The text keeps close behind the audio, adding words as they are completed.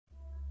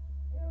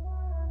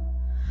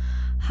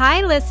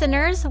Hi,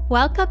 listeners.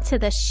 Welcome to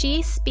the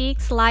She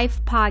Speaks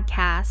Life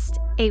podcast,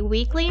 a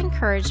weekly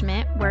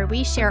encouragement where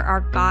we share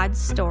our God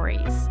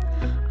stories.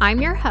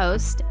 I'm your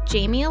host,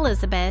 Jamie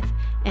Elizabeth,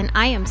 and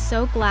I am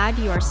so glad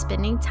you are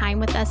spending time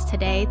with us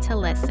today to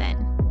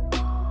listen.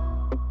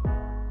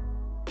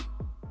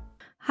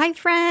 Hi,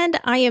 friend.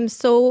 I am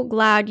so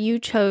glad you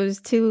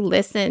chose to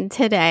listen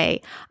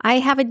today. I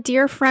have a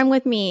dear friend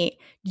with me,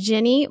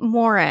 Jenny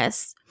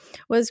Morris.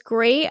 What's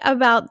great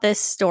about this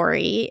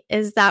story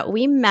is that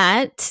we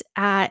met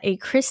at a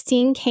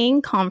Christine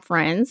Caine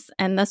conference,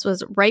 and this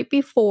was right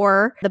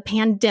before the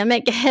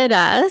pandemic hit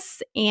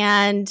us.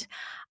 And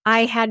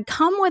I had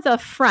come with a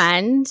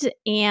friend,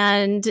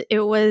 and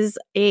it was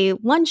a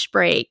lunch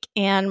break,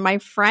 and my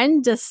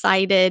friend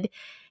decided,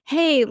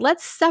 hey,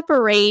 let's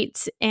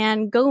separate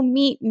and go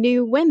meet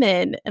new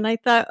women. And I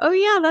thought, oh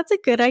yeah, that's a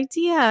good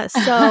idea.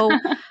 So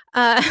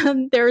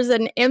there's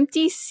an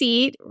empty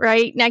seat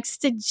right next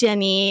to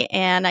Jenny,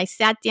 and I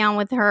sat down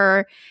with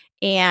her,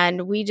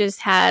 and we just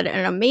had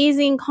an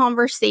amazing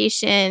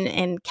conversation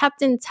and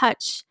kept in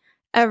touch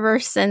ever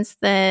since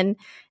then.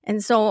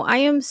 And so I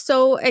am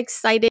so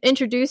excited to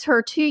introduce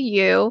her to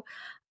you.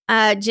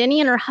 Jenny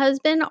and her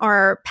husband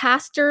are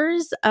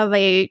pastors of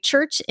a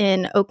church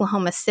in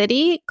Oklahoma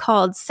City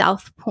called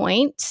South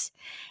Point,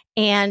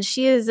 and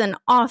she is an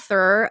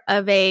author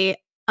of a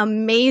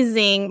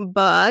amazing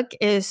book.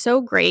 It is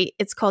so great.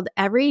 It's called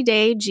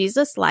Everyday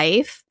Jesus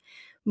Life: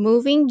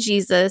 Moving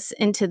Jesus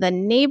into the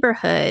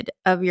Neighborhood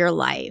of Your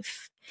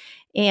Life.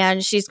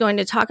 And she's going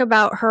to talk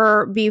about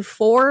her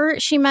before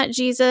she met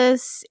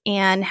Jesus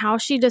and how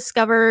she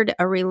discovered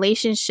a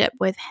relationship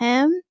with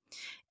him,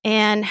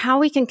 and how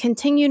we can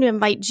continue to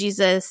invite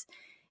Jesus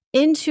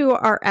into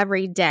our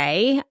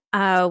everyday.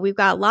 We've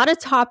got a lot of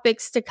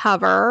topics to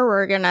cover.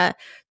 We're going to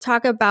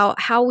talk about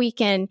how we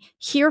can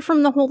hear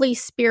from the Holy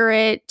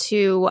Spirit,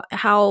 to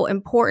how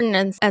important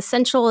and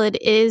essential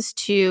it is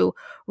to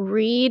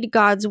read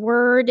God's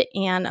word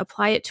and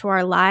apply it to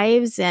our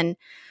lives. And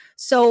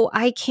so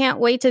I can't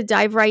wait to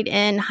dive right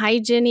in. Hi,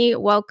 Jenny.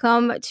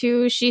 Welcome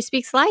to She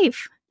Speaks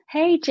Life.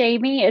 Hey,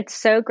 Jamie, it's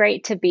so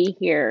great to be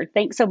here.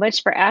 Thanks so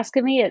much for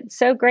asking me. It's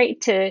so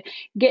great to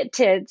get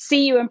to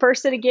see you in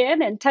person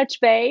again and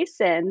touch base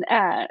and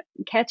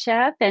catch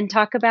up and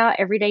talk about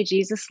everyday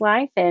Jesus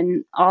life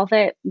and all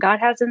that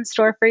God has in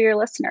store for your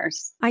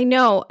listeners. I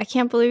know. I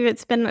can't believe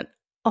it's been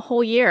a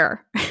whole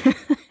year.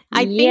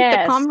 I think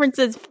the conference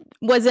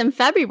was in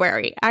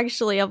February,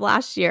 actually, of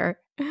last year.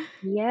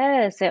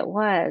 Yes, it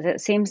was. It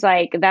seems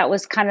like that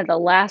was kind of the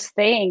last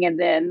thing, and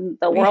then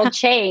the world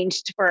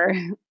changed for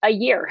a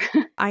year.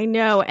 I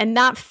know. And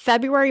that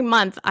February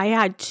month, I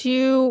had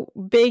two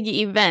big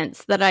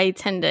events that I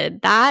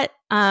attended. That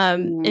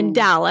in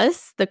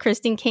Dallas, the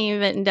Christine Caine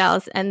event in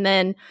Dallas, and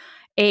then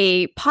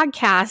a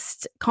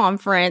podcast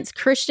conference,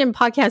 Christian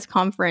podcast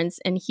conference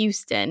in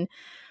Houston.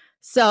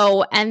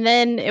 So, and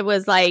then it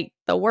was like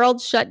the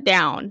world shut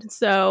down.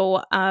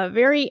 So,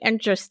 very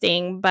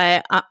interesting,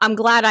 but I'm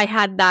glad I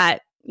had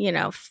that,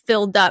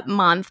 filled up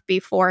month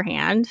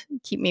beforehand.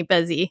 Keep me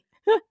busy.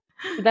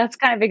 That's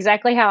kind of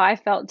exactly how I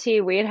felt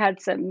too. We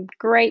had some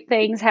great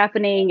things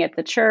happening at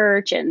the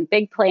church and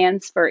big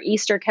plans for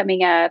Easter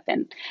coming up,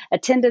 and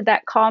attended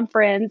that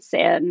conference.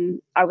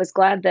 And I was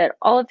glad that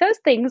all of those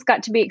things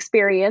got to be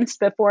experienced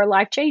before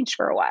life changed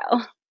for a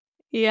while.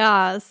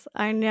 Yes,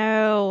 I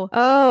know.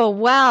 Oh,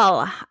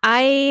 well,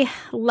 I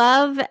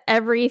love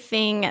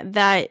everything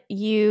that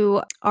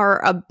you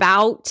are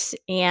about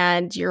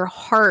and your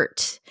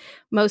heart,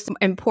 most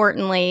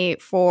importantly,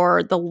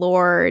 for the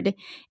Lord.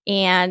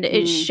 And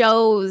it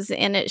shows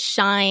and it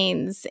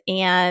shines.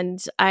 And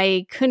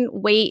I couldn't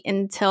wait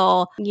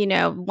until,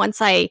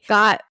 once I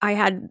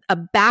had a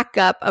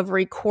backup of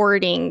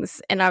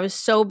recordings, and I was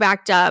so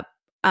backed up.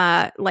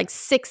 Like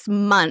 6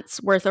 months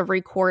worth of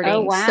recording.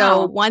 Oh, wow.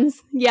 So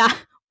once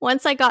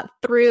I got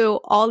through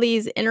all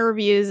these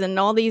interviews and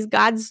all these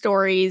God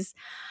stories,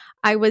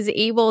 I was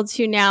able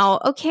to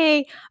now,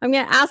 okay, I'm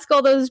going to ask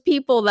all those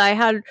people that I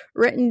had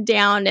written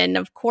down. And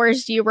of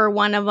course, you were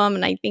one of them.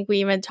 And I think we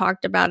even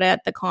talked about it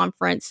at the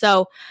conference.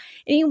 So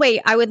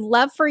anyway, I would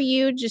love for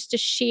you just to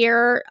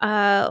share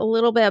a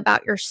little bit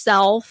about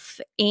yourself,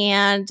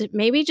 and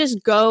maybe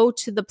just go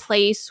to the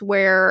place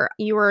where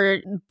you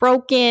were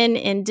broken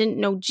and didn't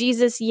know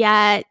Jesus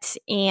yet,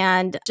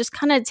 and just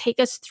kind of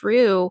take us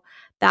through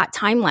that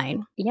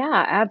timeline.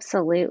 Yeah,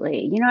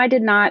 absolutely. I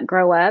did not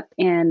grow up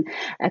in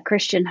a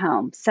Christian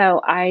home, so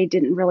I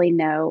didn't really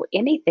know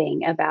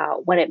anything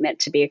about what it meant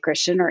to be a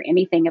Christian, or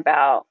anything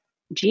about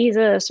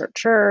Jesus or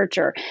church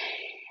or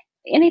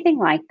anything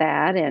like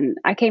that. And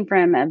I came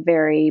from a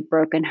very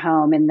broken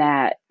home, in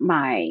that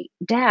my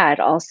dad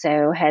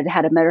also had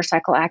had a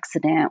motorcycle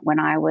accident when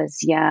I was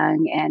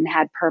young and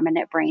had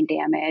permanent brain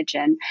damage.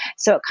 And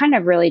so it kind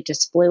of really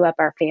just blew up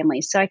our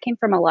family. So I came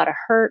from a lot of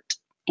hurt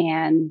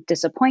and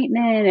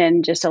disappointment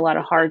and just a lot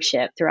of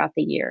hardship throughout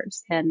the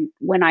years. And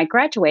when I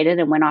graduated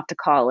and went off to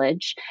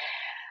college,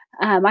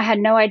 I had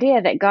no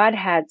idea that God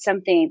had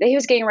something, that he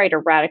was getting ready to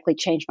radically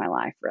change my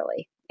life,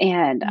 really.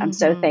 And I'm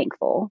so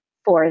thankful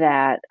before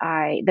that,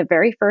 the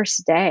very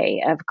first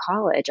day of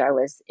college, I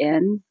was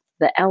in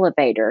the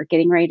elevator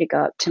getting ready to go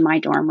up to my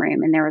dorm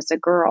room, and there was a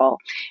girl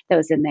that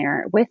was in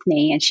there with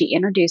me, and she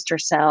introduced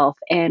herself,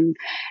 and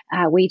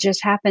we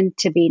just happened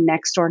to be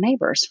next door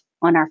neighbors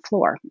on our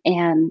floor.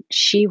 And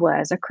she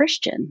was a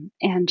Christian,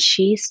 and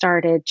she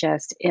started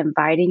just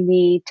inviting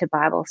me to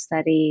Bible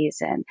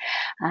studies, and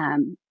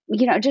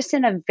just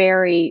in a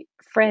very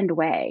friend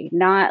way,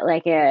 not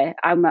like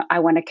I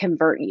want to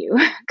convert you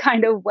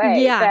kind of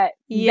way, Yeah. but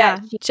Yeah.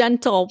 that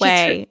Gentle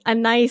way, a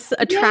nice,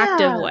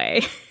 attractive yeah,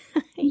 way.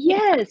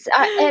 Yeah. yes,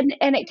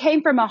 and it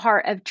came from a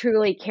heart of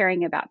truly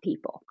caring about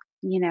people,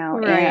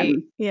 Right.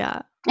 and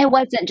Yeah. it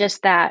wasn't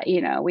just that,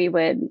 we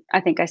would,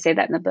 I think I say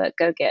that in the book,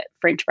 go get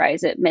French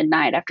fries at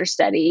midnight after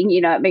studying,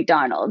 at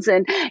McDonald's.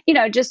 And,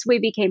 just we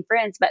became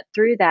friends. But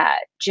through that,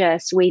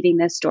 just weaving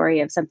this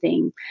story of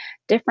something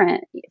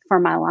different for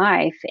my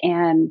life.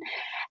 And,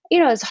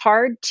 it's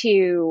hard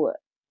to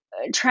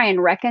try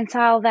and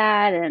reconcile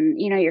that. And,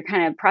 you're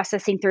kind of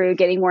processing through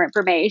getting more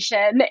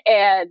information.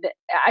 And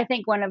I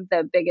think one of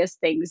the biggest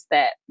things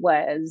that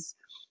was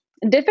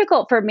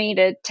difficult for me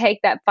to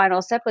take that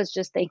final step was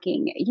just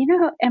thinking,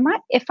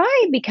 if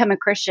I become a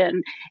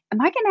Christian,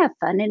 am I going to have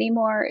fun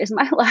anymore? Is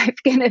my life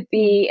going to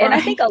be, and I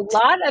think a Right.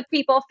 lot of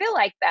people feel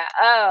like that.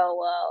 Oh,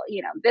 well,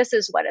 this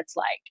is what it's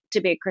like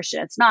to be a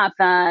Christian. It's not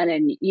fun.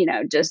 And,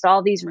 just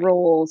all these Right.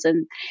 rules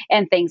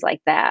and things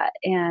like that.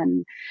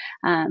 And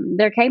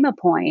there came a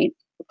point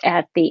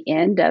at the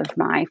end of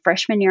my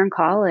freshman year in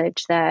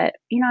college that,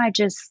 I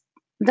just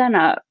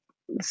done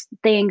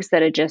things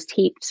that had just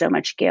heaped so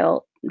much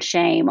guilt and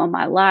shame on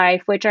my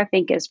life, which I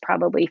think is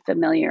probably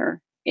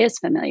is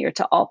familiar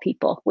to all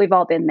people. We've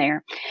all been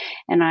there.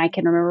 And I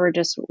can remember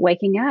just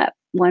waking up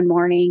one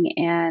morning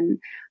and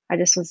I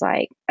just was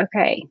like,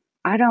 okay,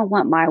 I don't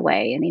want my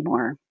way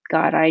anymore.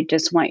 God, I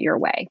just want your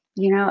way,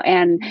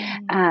 and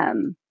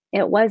Mm.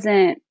 it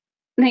wasn't,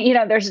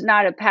 there's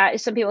not a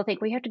some people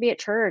think we have to be at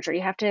church or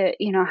you have to,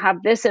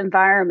 have this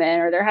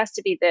environment or there has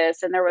to be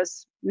this. And there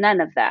was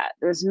none of that.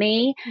 It was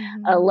me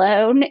Mhm.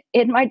 alone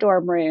in my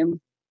dorm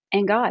room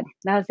and God.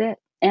 That was it.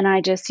 And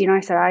I just, I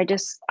said,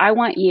 I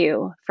want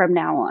you from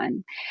now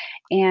on.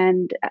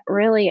 And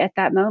really at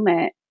that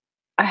moment,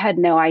 I had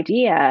no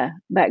idea,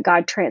 but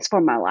God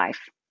transformed my life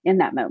in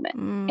that moment.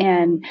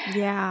 And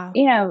Yeah.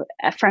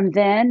 from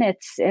then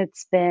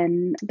it's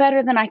been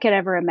better than I could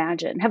ever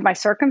imagine. Have my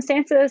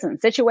circumstances and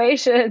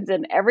situations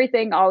and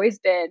everything always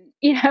been,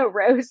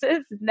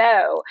 roses?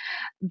 No.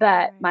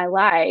 But Right. my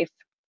life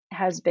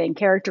has been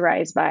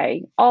characterized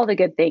by all the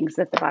good things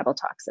that the Bible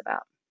talks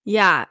about.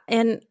 Yeah.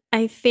 And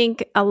I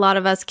think a lot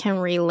of us can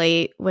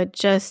relate with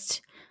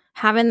just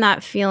having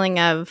that feeling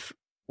of,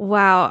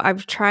 wow,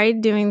 I've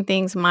tried doing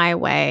things my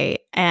way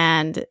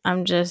and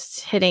I'm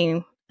just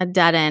hitting a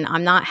dead end.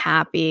 I'm not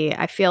happy.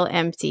 I feel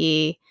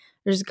empty.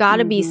 There's got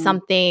to be Mhm.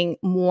 something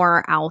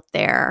more out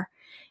there.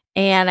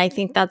 And I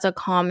think that's a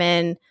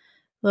common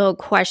little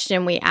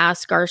question we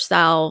ask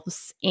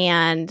ourselves.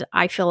 And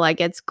I feel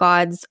like it's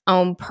God's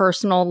own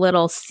personal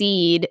little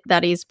seed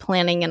that He's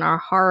planting in our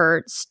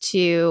hearts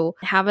to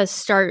have us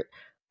start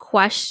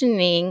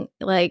questioning,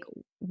 like,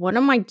 what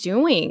am I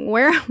doing?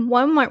 Where am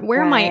I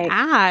Right.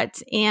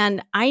 at?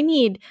 And I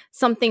need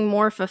something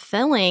more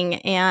fulfilling.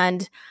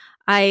 And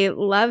I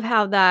love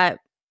how that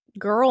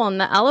girl in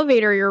the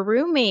elevator, your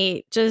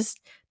roommate, just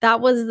that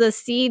was the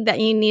seed that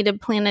you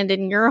needed planted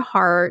in your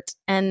heart.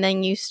 And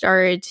then you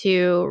started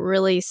to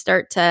really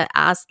start to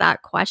ask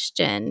that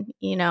question,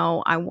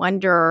 I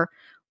wonder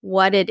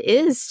what it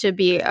is to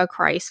be a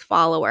Christ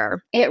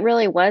follower. It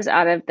really was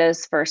out of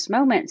those first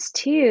moments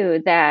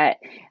too that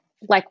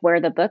like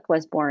where the book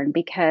was born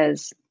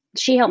because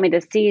she helped me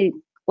to see,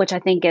 which I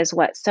think is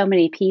what so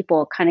many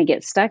people kind of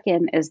get stuck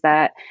in, is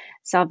that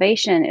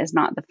salvation is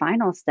not the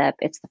final step,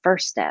 it's the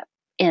first step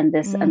in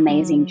this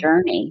amazing Mm-hmm.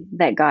 journey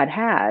that God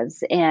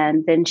has.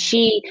 And then Yeah.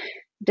 she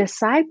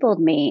discipled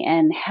me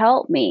and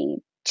helped me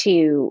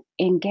to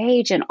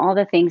engage in all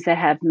the things that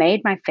have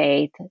made my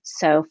faith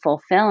so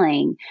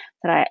fulfilling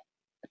that I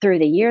through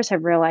the years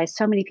have realized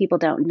so many people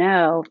don't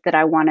know that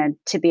I wanted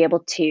to be able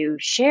to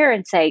share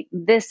and say,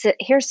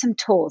 here's some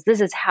tools.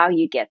 This is how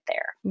you get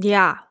there.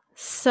 Yeah.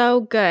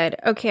 So good.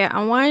 Okay,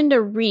 I wanted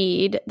to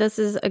read. This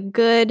is a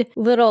good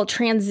little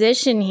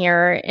transition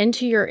here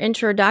into your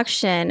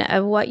introduction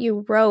of what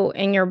you wrote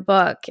in your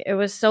book. It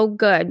was so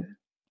good.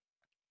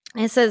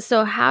 It says,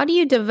 so how do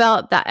you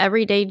develop that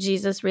everyday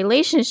Jesus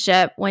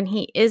relationship when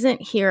He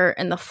isn't here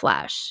in the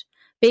flesh?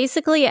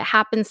 Basically, it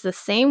happens the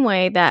same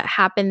way that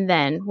happened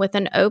then, with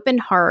an open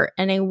heart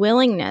and a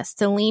willingness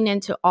to lean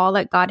into all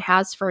that God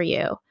has for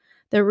you.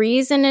 The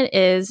reason it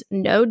is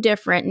no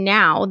different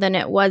now than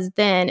it was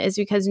then is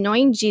because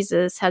knowing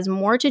Jesus has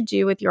more to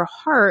do with your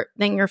heart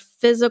than your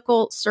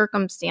physical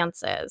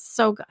circumstances.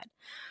 So good.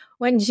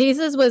 When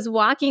Jesus was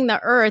walking the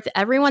earth,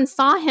 everyone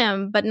saw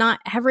Him, but not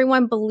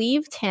everyone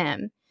believed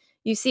Him.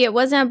 You see, it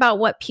wasn't about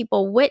what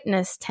people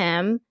witnessed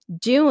Him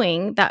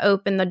doing that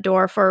opened the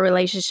door for a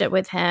relationship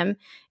with Him.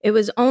 It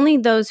was only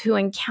those who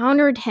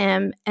encountered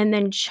Him and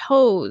then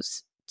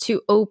chose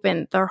to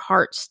open their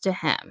hearts to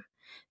him.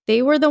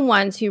 They were the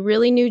ones who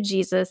really knew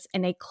Jesus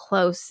in a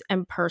close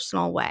and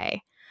personal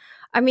way.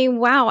 I mean,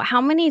 wow, how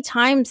many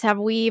times have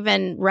we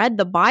even read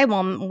the Bible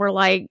and we're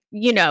like,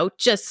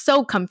 just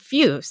so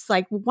confused?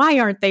 Like, why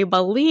aren't they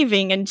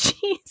believing in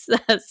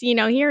Jesus?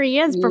 Here he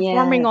is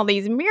performing all Yes.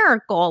 these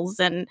miracles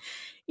and,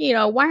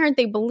 why aren't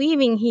they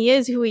believing he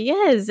is who he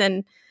is?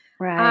 And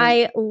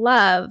Right. I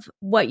love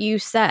what you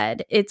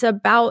said. It's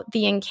about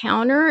the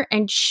encounter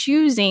and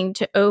choosing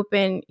to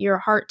open your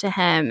heart to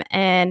him.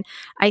 And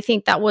I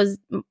think that was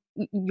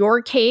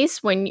your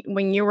case when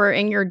you were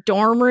in your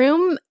dorm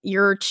room.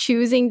 You're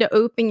choosing to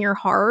open your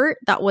heart.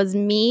 That was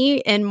me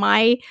in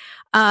my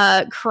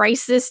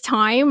crisis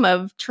time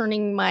of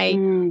turning my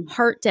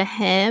heart to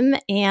him.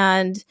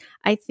 And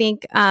I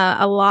think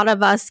a lot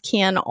of us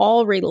can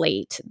all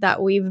relate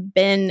that we've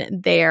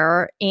been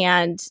there,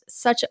 and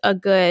such a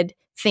good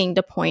thing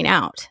to point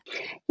out.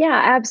 Yeah,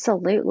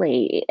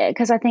 absolutely.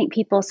 Because I think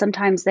people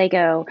sometimes they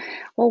go,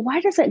 well, why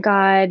doesn't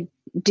God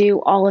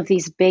do all of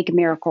these big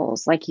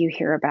miracles like you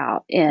hear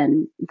about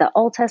in the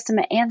Old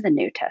Testament and the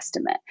New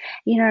Testament?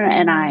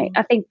 And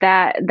I think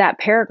that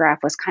paragraph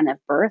was kind of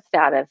birthed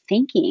out of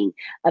thinking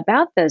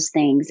about those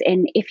things.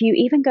 And if you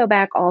even go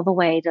back all the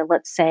way to,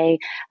 let's say,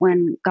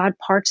 when God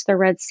parts the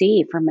Red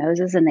Sea for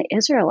Moses and the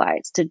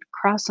Israelites to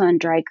cross on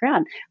dry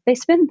ground, they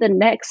spend the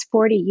next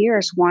 40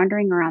 years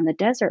wandering around the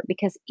desert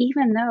because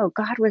even though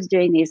God was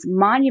doing these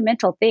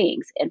monumental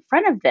things in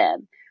front of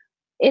them,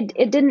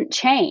 it didn't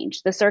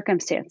change the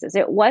circumstances.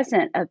 It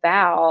wasn't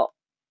about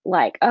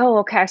like, oh,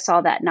 okay, I saw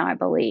that, now I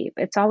believe.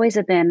 It's always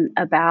been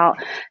about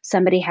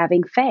somebody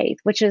having faith,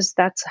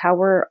 that's how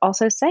we're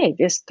also saved,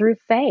 is through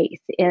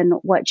faith in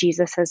what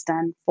Jesus has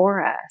done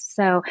for us.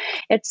 So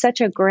it's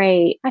such a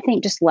great, I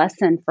think, just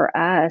lesson for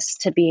us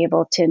to be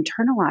able to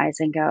internalize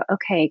and go,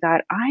 okay,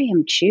 God, I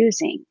am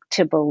choosing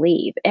to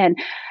believe. And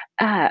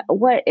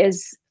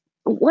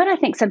what I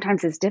think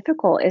sometimes is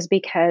difficult is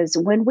because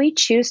when we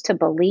choose to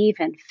believe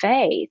in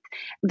faith,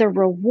 the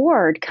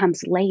reward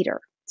comes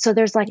later. So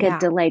there's like a Yeah.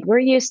 delayed. We're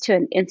used to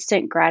an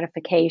instant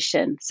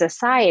gratification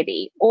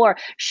society, or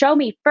show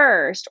me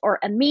first or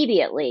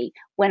immediately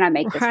when I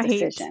make this Right.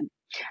 decision.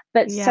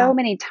 But Yeah. so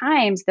many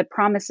times the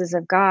promises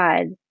of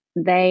God,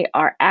 they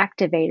are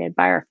activated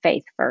by our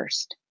faith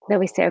first. That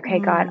we say, okay,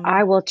 God,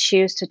 I Mm. will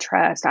choose to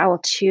trust. I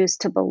will choose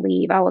to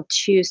believe. I will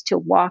choose to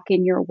walk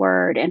in your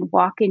word and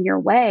walk in your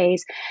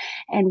ways.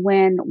 And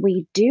when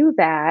we do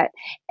that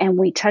and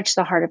we touch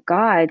the heart of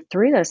God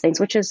through those things,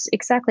 which is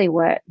exactly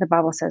what the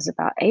Bible says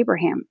about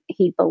Abraham,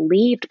 he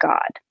believed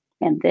God,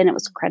 and then it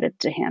was credited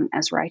to him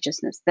as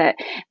righteousness. That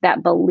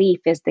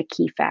belief is the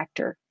key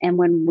factor. And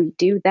when we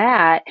do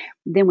that,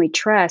 then we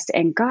trust,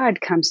 and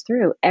God comes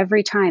through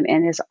every time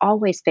and is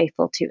always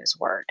faithful to his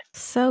word.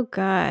 So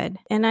good.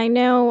 And I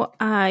know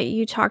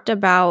you talked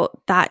about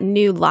that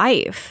new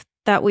life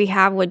that we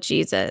have with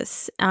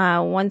Jesus.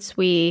 Once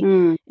we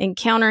Mm,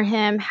 encounter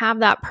him, have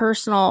that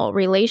personal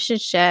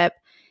relationship.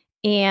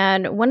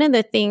 And one of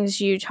the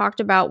things you talked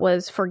about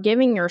was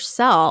forgiving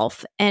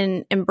yourself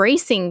and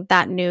embracing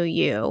that new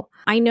you.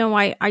 I know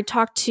I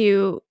talked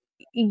to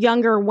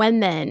younger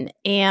women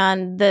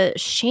and the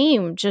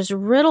shame just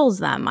riddles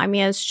them. I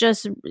mean, it's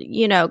just,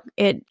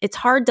 it's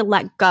hard to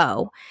let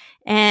go.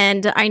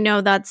 And I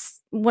know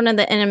that's one of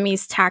the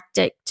enemy's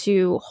tactic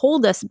to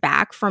hold us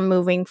back from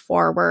moving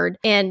forward.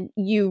 And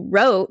you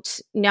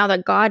wrote, now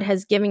that God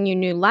has given you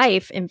new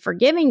life and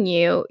forgiving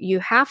you, you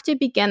have to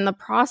begin the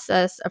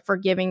process of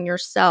forgiving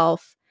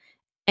yourself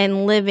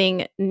and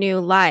living new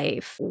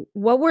life.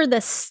 What were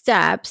the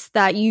steps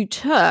that you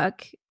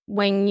took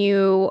when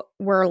you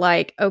were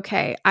like,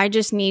 okay, I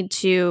just need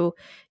to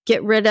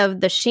get rid of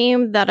the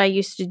shame that I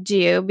used to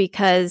do,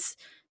 because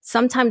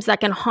sometimes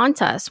that can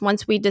haunt us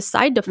once we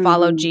decide to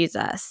follow mhm.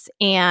 Jesus.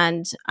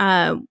 And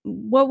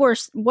what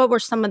were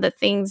some of the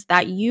things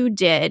that you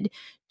did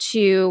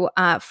to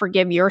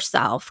forgive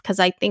yourself? Because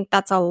I think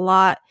that's a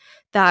lot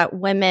that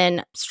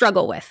women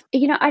struggle with.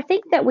 I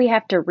think that we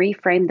have to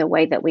reframe the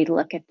way that we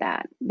look at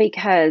that,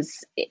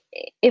 because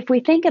if we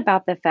think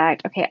about the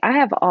fact, okay, I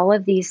have all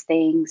of these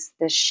things,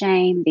 the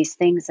shame, these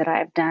things that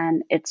I've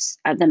done, it's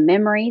the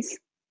memories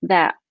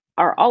that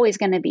are always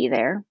going to be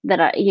there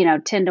that I,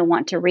 tend to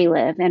want to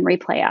relive and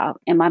replay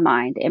out in my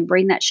mind and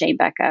bring that shame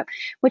back up,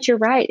 which you're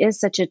right is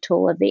such a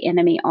tool of the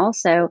enemy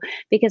also,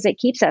 because it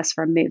keeps us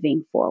from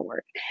moving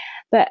forward.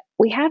 But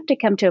we have to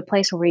come to a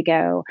place where we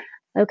go,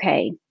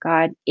 okay,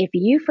 God, if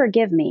you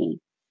forgive me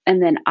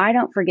and then I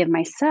don't forgive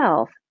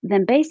myself,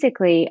 then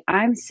basically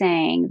I'm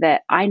saying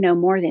that I know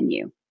more than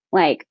you.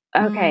 Like,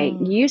 okay,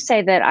 Mm, you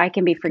say that I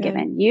can be good.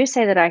 forgiven. You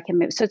say that I can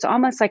move. So it's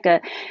almost like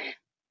a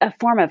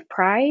form of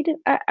pride,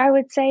 I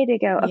would say, to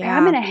go, okay,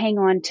 I'm Yeah. going to hang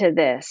on to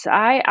this.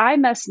 I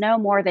must know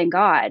more than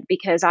God,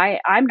 because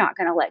I'm not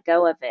going to let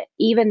go of it,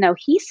 even though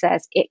he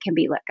says it can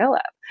be let go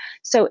of.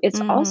 So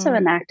it's also Mm,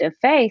 an act of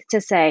faith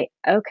to say,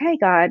 okay,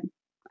 God,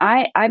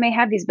 I may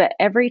have these, but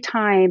every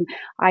time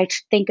I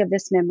think of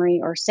this memory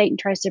or Satan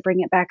tries to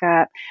bring it back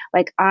up,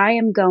 like I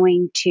am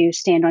going to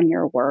stand on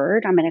your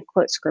word. I'm going to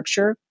quote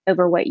scripture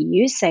over what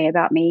you say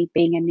about me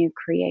being a new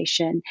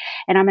creation.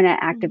 And I'm going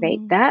to activate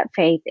Mm. that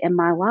faith in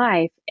my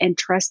life and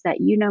trust that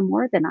you know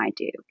more than I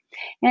do.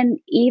 And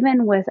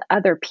even with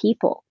other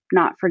people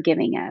not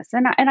forgiving us.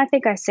 And I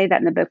think I say that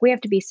in the book. We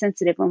have to be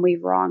sensitive when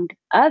we've wronged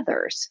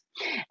others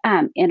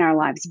in our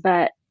lives.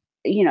 But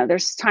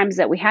there's times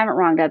that we haven't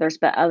wronged others,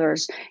 but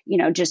others,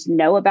 just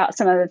know about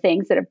some of the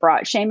things that have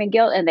brought shame and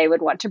guilt, and they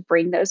would want to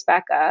bring those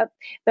back up.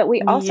 But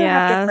we also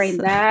have to Yes. frame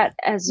that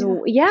as,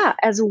 Yeah.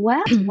 as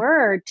well as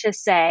word to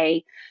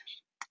say,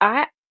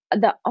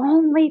 the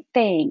only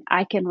thing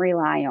I can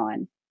rely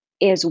on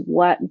is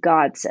what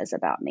God says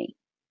about me.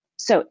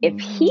 So if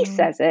he Mhm.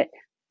 says it,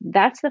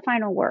 that's the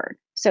final word.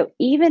 So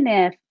even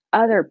if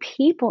other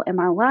people in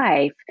my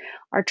life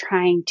are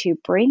trying to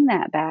bring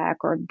that back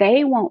or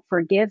they won't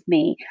forgive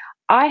me,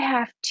 I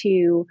have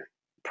to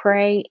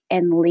pray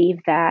and leave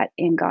that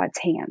in God's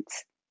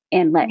hands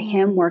and let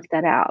him Mm. work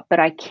that out. But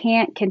I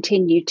can't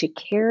continue to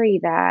carry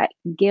that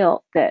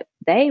guilt that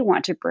they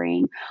want to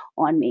bring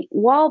on me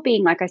while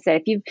being, like I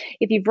said, if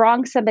you've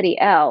wronged somebody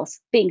else,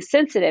 being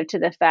sensitive to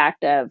the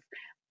fact of,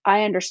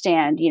 I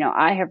understand,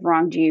 I have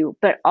wronged you,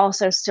 but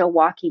also still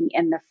walking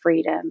in the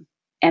freedom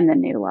and the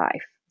new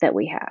life that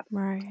we have.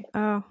 Right.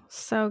 Oh,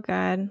 so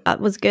good.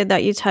 That was good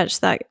that you touched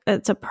that.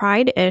 It's a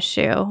pride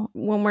issue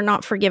when we're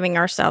not forgiving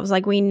ourselves.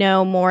 Like we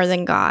know more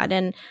than God.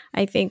 And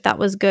I think that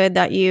was good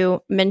that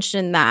you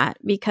mentioned that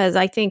because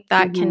I think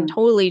that can Hmm.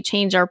 totally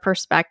change our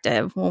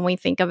perspective when we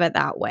think of it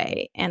that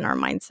way and our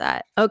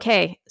mindset.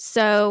 Okay.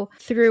 So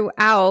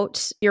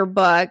throughout your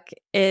book,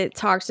 it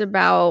talks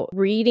about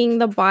reading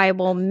the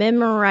Bible,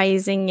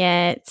 memorizing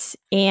it.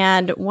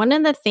 And one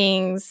of the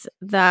things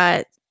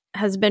that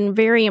has been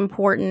very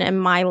important in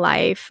my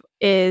life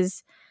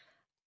is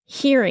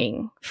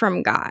hearing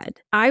from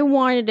God. I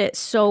wanted it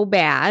so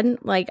bad.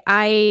 Like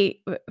I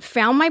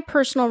found my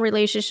personal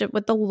relationship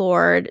with the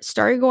Lord,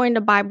 started going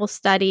to Bible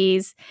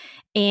studies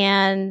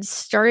and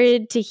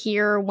started to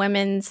hear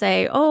women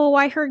say, "Oh,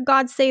 I heard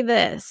God say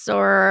this,"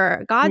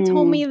 or "God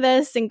told Mm, me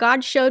this and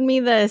God showed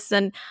me this."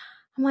 And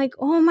I'm like,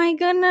 "Oh my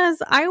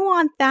goodness, I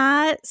want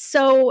that."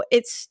 So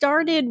it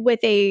started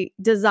with a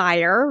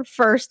desire,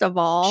 first of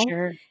all,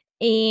 sure.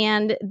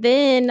 and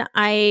then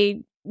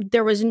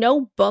there was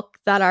no book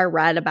that I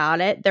read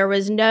about it. There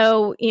was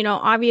no,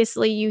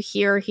 obviously you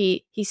hear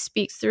he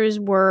speaks through his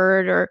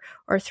word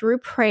or through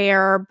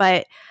prayer,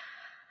 but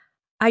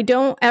I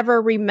don't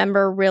ever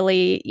remember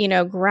really,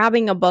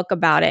 grabbing a book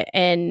about it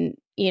and,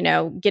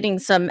 getting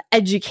some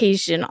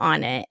education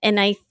on it. And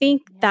I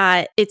think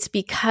that it's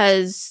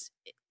because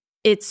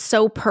it's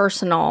so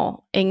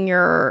personal in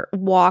your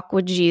walk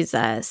with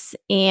Jesus.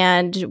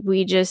 And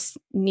we just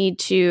need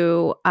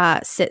to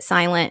sit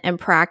silent and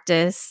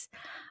practice.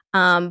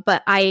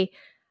 But I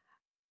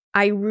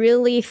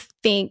really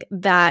think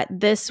that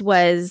this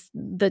was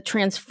the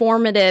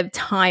transformative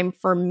time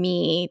for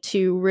me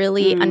to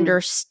really Mm,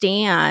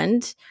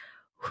 understand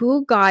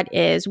who God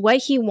is, what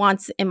he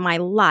wants in my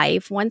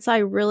life. Once I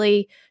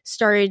really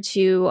started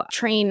to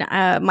train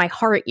my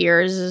heart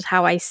ears is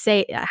how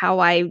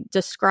I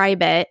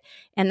describe it.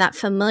 And that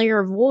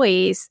familiar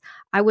voice,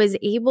 I was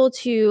able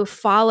to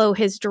follow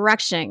his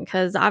direction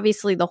because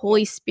obviously the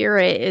Holy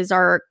Spirit is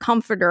our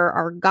comforter,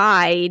 our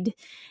guide,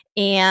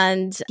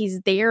 and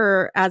he's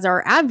there as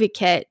our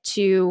advocate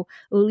to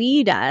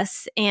lead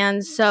us.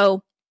 And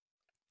so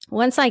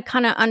once I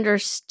kind of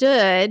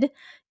understood,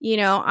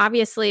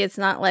 obviously it's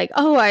not like,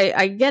 oh,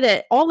 I get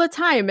it all the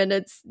time and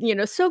it's,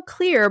 so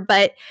clear,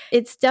 but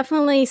it's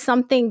definitely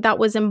something that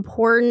was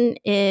important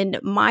in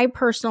my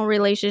personal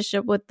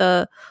relationship with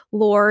the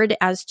Lord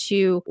as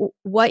to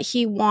what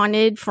he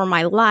wanted for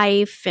my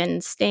life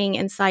and staying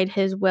inside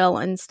his will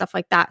and stuff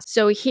like that.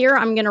 So here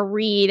I'm going to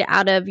read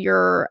out of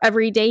your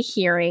everyday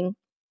hearing.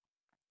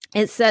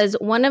 It says,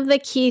 one of the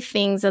key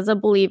things as a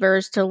believer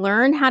is to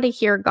learn how to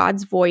hear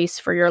God's voice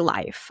for your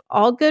life.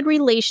 All good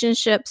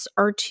relationships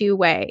are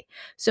two-way.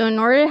 So in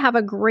order to have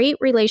a great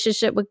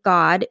relationship with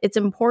God, it's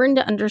important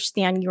to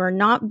understand you are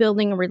not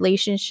building a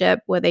relationship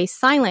with a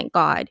silent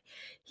God.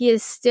 He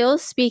is still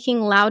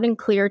speaking loud and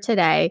clear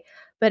today,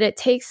 but it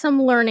takes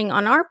some learning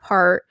on our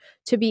part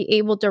to be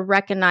able to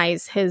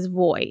recognize his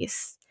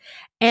voice.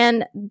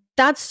 And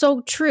that's so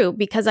true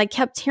because I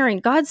kept hearing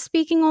God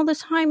speaking all the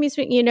time. He's,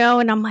 and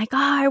I'm like,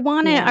 I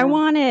want it. I yeah.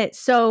 want it.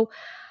 So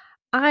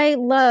I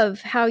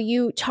love how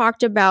you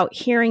talked about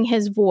hearing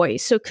his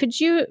voice. So could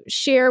you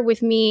share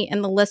with me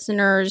and the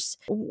listeners,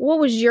 what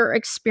was your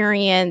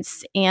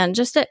experience and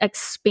just to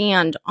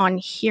expand on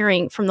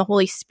hearing from the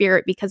Holy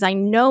Spirit? Because I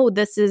know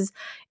this is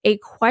a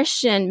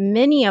question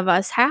many of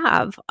us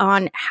have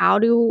on how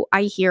do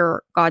I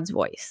hear God's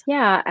voice?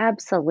 Yeah,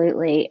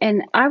 absolutely.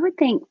 And I would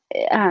think,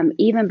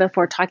 even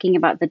before talking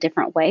about the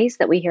different ways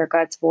that we hear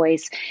God's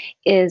voice,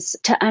 is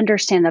to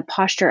understand the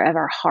posture of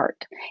our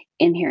heart.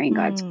 in hearing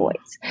God's Mm.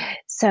 voice.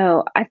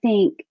 So I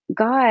think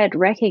God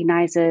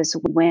recognizes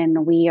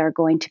when we are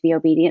going to be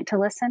obedient to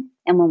listen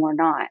and when we're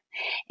not.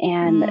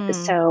 And Mm.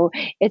 so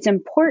it's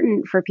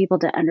important for people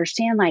to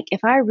understand, like,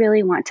 if I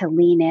really want to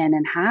lean in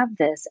and have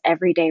this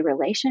everyday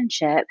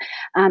relationship,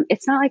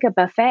 it's not like a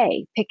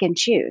buffet, pick and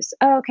choose.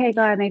 Oh, okay,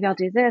 God, maybe I'll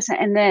do this.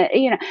 And then,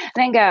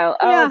 then go,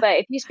 oh, Yeah. but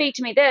if you speak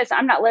to me this,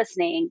 I'm not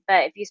listening.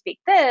 But if you speak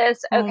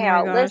this, Oh okay, my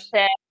I'll gosh.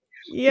 listen.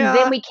 Then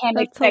Yeah. we can't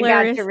That's expect God to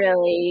hilarious.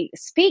 really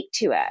speak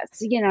to us,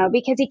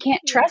 because He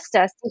can't Yeah. trust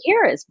us to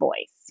hear His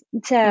voice.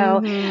 So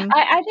Mhm.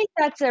 I think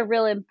that's a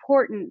real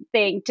important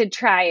thing to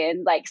try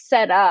and like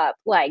set up.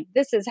 Like,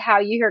 this is how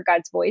you hear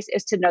God's voice,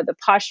 is to know the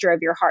posture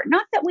of your heart.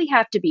 Not that we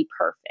have to be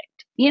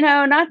perfect,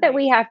 not that Right.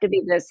 we have to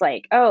be this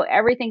like, oh,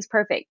 everything's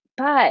perfect,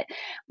 but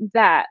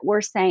that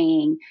we're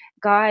saying,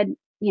 God,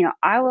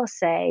 I will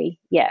say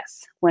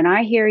yes when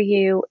I hear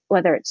you,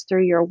 whether it's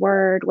through your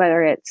word,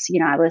 whether it's,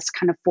 I list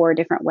kind of four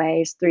different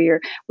ways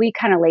we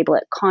kind of label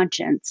it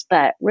conscience,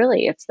 but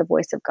really it's the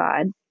voice of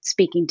God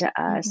speaking to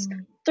us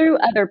Mhm. through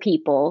other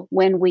people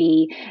when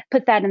we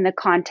put that in the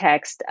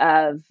context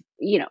of,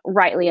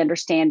 rightly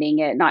understanding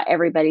it. Not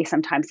everybody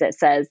sometimes that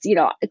says,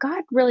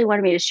 God really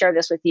wanted me to share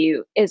this with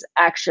you is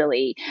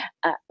actually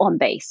on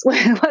base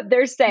with what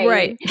they're saying.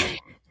 Right.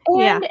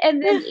 Yeah.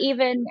 And then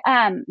even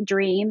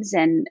dreams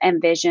and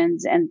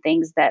visions and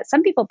things that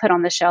some people put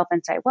on the shelf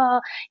and say,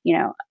 well,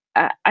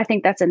 I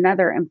think that's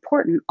another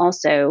important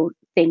also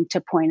thing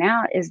to point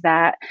out, is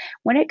that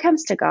when it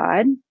comes to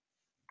God,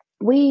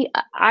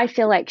 I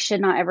feel like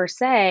should not ever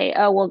say,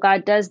 oh, well,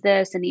 God does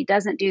this and He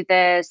doesn't do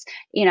this,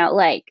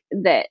 like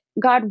that.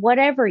 God,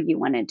 whatever you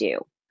want to do,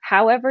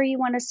 however you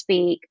want to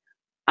speak,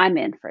 I'm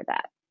in for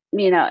that.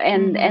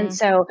 And Mhm.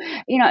 so,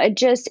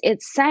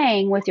 it's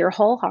saying with your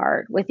whole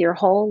heart, with your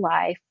whole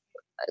life,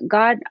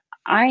 God,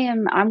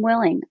 I'm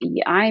willing.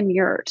 I am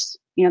yours.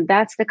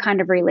 That's the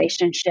kind of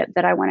relationship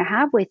that I want to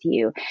have with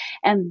you.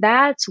 And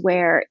that's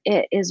where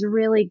it is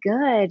really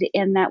good,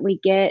 in that we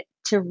get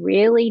to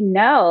really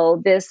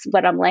know this,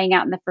 what I'm laying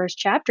out in the first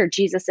chapter,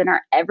 Jesus in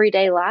our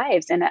everyday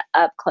lives in an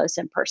up close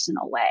and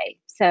personal way.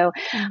 So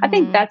I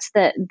think Mhm. that's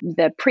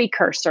the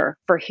precursor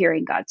for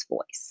hearing God's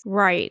voice.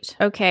 Right.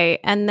 Okay.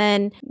 And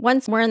then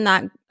once we're in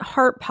that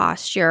heart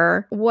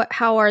posture,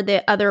 how are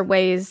the other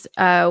ways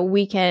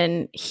we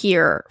can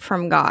hear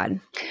from God?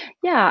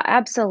 Yeah,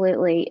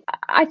 absolutely.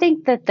 I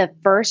think that the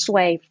first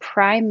way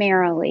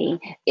primarily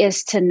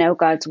is to know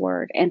God's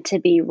word and to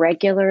be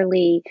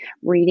regularly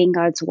reading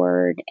God's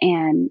word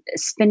and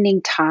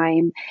spending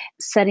time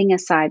setting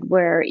aside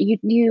where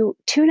you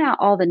tune out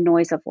all the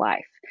noise of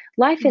life.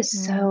 Life is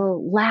Mhm.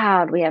 so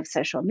loud. We have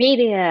social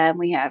media and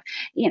we have,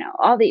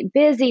 all the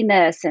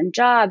busyness and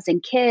jobs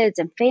and kids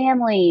and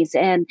families.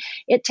 And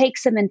it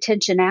takes some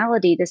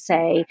intentionality to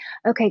say,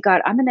 okay,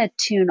 God, I'm going to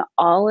tune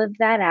all of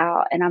that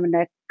out, and I'm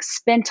going to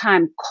spend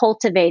time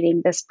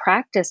cultivating this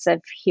practice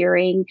of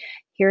hearing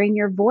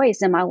your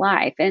voice in my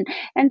life.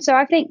 And so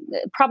I think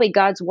probably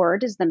God's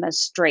word is the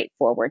most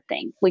straightforward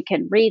thing. We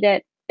can read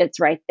it, it's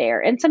right there.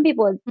 And some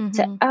people would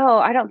say, Mhm. oh,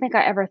 I don't think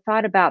I ever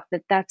thought about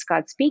that, that's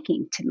God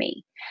speaking to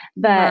me.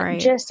 But Right.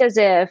 just as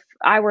if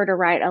I were to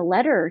write a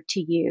letter to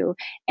you,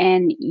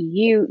 and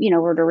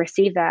were to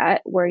receive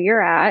that where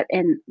you're at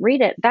and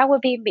read it, that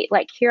would be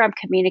like, here I'm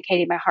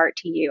communicating my heart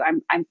to you.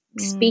 I'm Mm.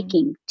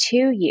 speaking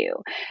to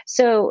you.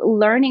 So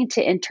learning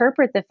to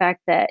interpret the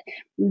fact that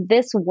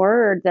this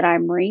word that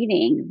I'm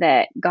reading,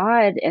 that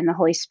God and the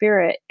Holy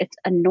Spirit, it's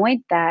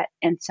anoint that,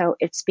 and so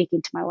it's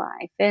speaking to my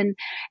life. And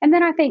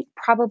then I think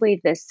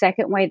probably the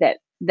second way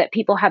that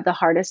people have the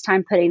hardest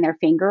time putting their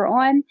finger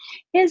on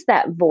is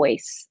that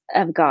voice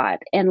of God,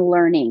 and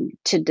learning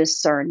to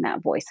discern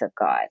that voice of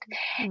God.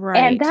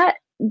 And Right.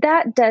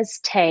 that does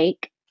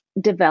take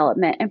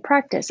development and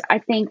practice. I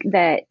think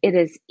that it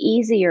is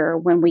easier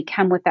when we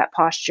come with that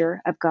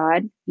posture of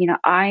God.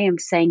 I am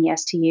saying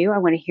yes to you. I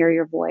want to hear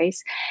your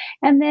voice.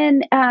 And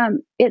then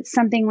it's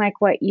something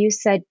like what you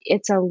said.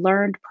 It's a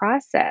learned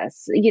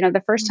process.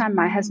 The first time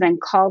my Mhm.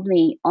 husband called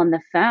me on the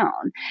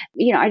phone,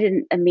 I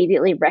didn't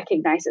immediately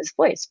recognize his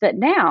voice. But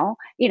now,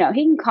 he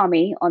can call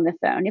me on the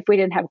phone if we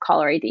didn't have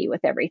caller ID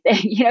with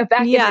everything,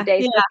 back in the Yeah.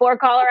 days Yeah. before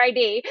caller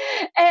ID.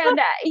 And,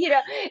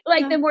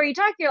 like, Yeah. the more you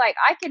talk, you're like,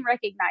 I can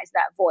recognize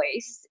that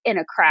voice in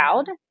a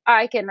crowd.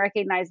 I can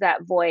recognize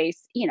that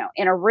voice,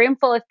 in a room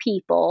full of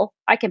people.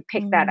 I can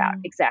pick that out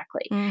Mm.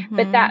 exactly.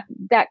 But Mhm.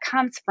 that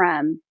comes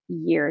from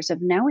years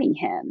of knowing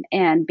him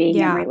and being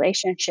in Yeah.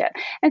 relationship.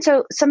 And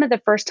so some of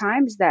the first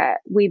times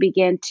that we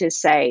begin to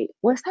say,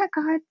 was that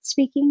God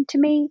speaking to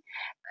me?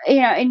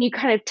 And you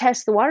kind of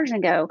test the waters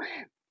and go,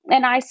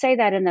 and I say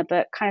that in the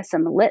book, kind of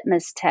some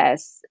litmus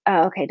tests.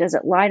 Okay, does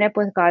it line up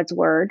with God's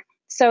word?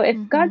 So if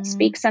God Mhm.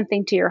 speaks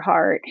something to your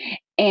heart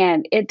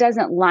and it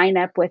doesn't line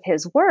up with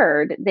his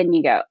word, then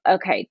you go,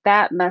 okay,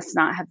 that must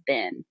not have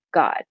been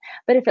God.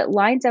 But if it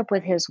lines up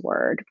with his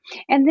word,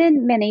 and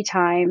then many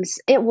times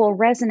it will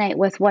resonate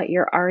with what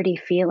you're already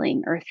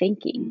feeling or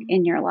thinking Mm.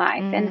 in your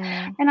life. And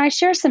Mm. and I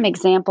share some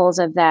examples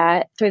of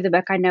that through the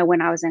book. I know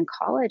when I was in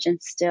college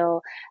and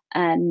still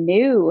a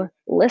new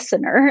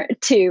listener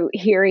to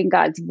hearing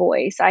God's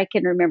voice. I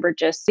can remember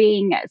just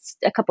being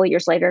a couple of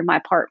years later in my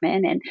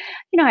apartment, and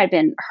I'd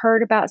been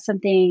heard about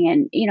something,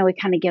 and we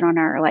kind of get on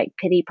our like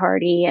pity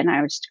party, and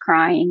I was just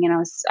crying,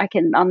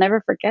 and I'll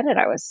never forget it.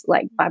 I was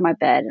like by my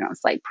bed, and I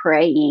was like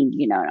praying,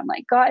 and I'm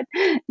like, God,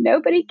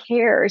 nobody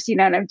cares,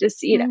 and I'm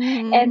just, and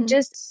Mm-hmm.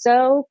 just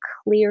so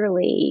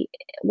clearly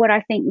what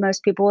I think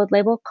most people would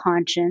label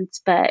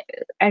conscience, but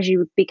as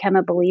you become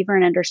a believer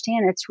and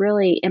understand, it's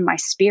really in my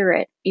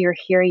spirit. You're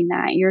hearing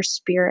that your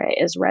spirit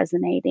is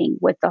resonating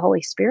with the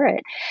Holy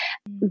Spirit,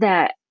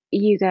 that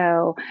you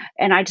go,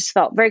 and I just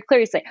felt very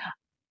clearly say,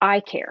 I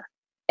care.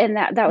 And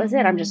that was it.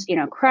 I'm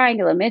Mm-hmm. just, crying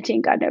and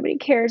lamenting, God, nobody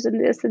cares,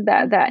 and this and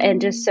that.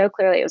 And just Mm-hmm. so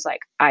clearly it was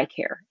like, I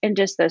care. And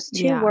just those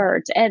two Yeah.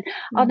 words. And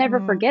I'll never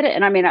Mm-hmm. forget it.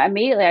 And I mean,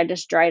 immediately I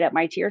just dried up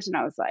my tears, and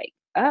I was like,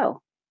 oh,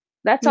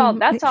 that's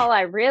Mm-hmm. all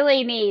I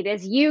really need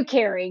is you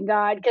caring,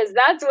 God, because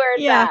that's where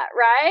it's Yeah. at,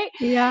 right?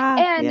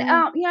 Yeah. And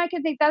Yeah. I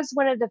can think that's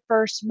one of the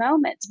first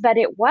moments, but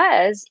it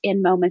was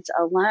in moments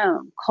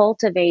alone,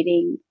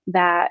 cultivating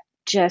that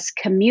just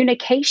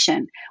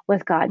communication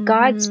with God,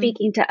 God Mm-hmm.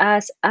 speaking to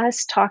us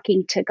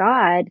talking to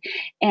God,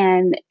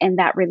 and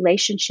that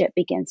relationship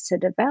begins to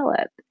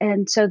develop.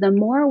 And so the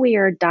more we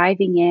are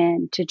diving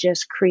in to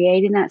just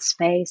creating that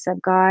space of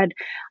God,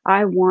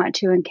 I want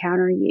to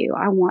encounter you.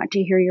 I want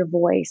to hear your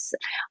voice.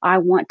 I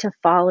want to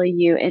follow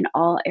you in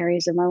all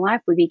areas of my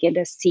life. We begin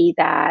to see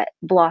that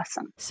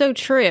blossom. So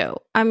true.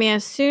 I mean,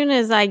 as soon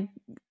as I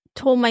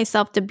told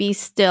myself to be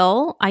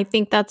still, I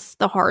think that's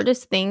the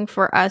hardest thing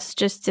for us,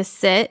 just to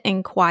sit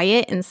in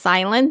quiet and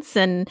silence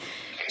and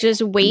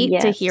just wait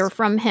to hear Yes.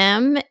 from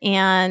him.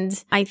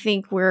 And I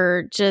think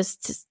we're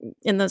just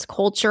in this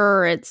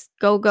culture, it's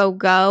go, go,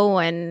 go.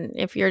 And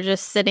if you're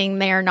just sitting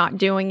there not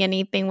doing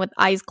anything with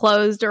eyes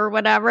closed or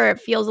whatever, it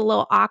feels a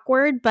little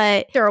awkward.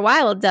 But after a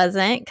while, it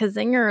doesn't, because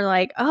then you're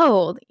like,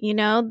 oh,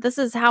 this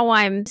is how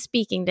I'm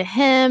speaking to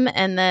him.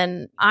 And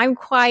then I'm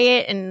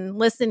quiet and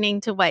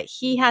listening to what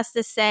he has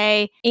to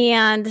say.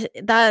 And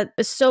that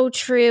is so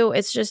true.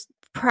 It's just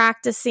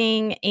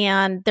practicing.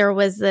 And there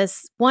was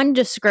this one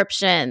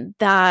description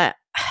that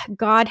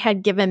God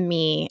had given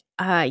me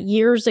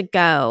years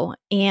ago.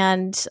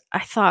 And I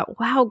thought,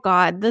 wow,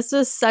 God, this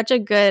is such a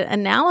good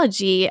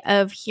analogy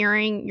of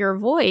hearing your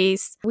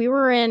voice. We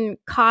were in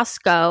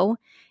Costco,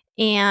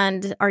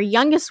 and our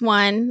youngest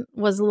one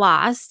was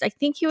lost. I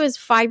think he was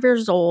 5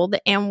 years old,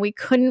 and we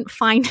couldn't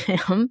find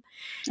him.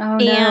 Oh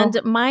And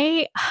no.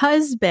 my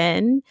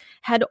husband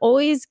had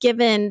always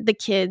given the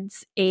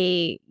kids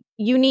a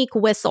unique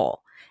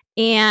whistle,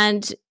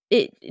 and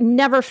it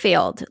never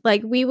failed.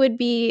 Like, we would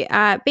be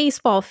at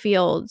baseball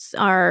fields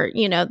or,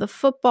 the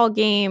football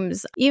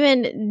games,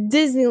 even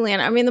Disneyland.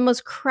 I mean, the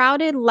most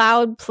crowded,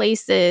 loud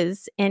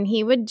places. And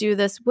he would do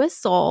this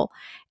whistle,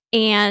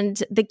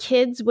 and the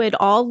kids would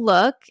all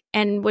look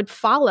and would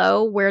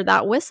follow where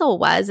that whistle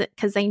was,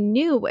 because they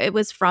knew it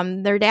was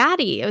from their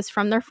daddy, it was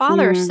from their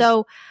father. Mm,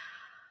 So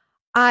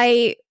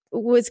I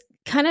was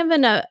kind of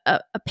in a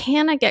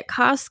panic at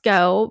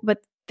Costco, but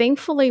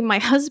thankfully my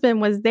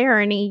husband was there,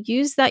 and he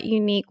used that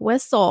unique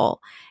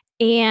whistle,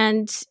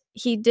 and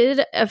he did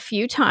it a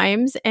few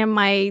times, and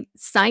my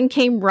son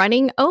came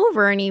running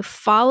over, and he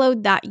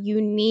followed that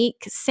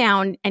unique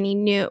sound, and he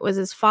knew it was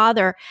his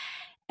father.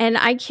 And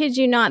I kid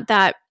you not,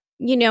 that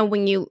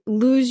when you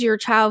lose your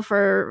child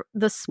for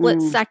the split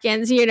mm.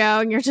 seconds,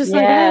 and you're just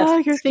like, Yes. oh,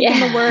 you're thinking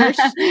the Yeah. worst,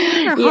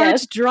 your Yes.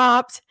 heart's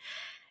dropped.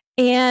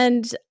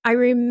 And I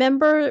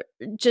remember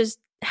just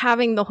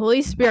having the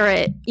Holy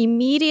Spirit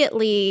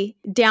immediately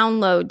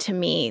download to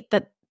me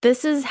that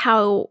this is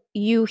how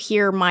you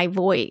hear my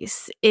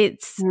voice.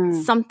 It's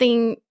Mm,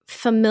 something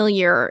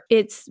familiar.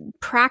 It's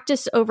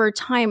practice over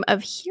time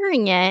of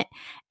hearing it.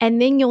 And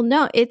then you'll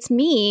know it's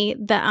me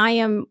that I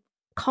am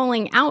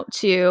calling out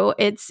to.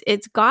 It's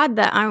God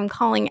that I'm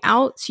calling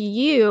out to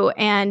you.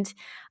 And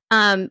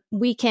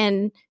we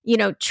can,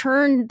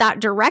 turn that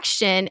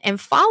direction and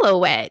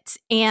follow it.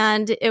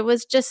 And it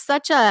was just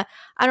such I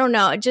don't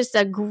know, just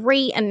a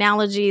great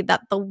analogy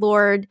that the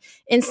Lord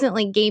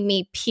instantly gave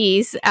me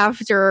peace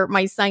after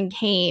my son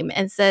came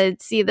and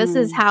said, see, this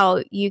is mm.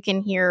 how you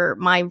can hear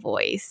my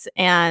voice.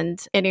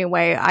 And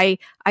anyway,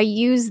 I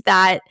use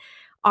that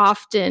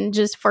often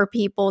just for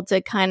people to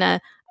kind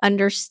of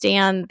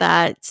understand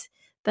that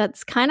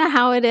that's kind of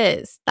how it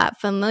is. That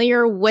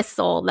familiar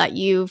whistle that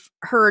you've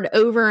heard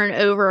over and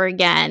over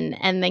again.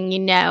 And then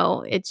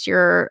it's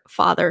your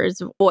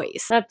father's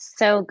voice. That's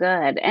so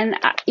good. And,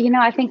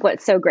 I think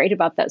what's so great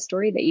about that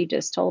story that you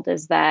just told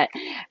is that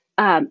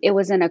it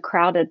was in a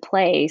crowded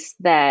place,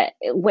 that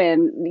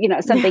when,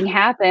 Yeah. something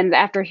happened,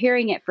 after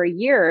hearing it for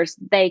years,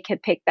 they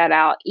could pick that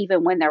out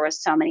even when there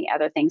was so many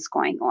other things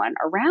going on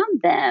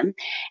around them.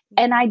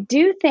 And I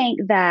do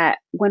think that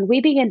when we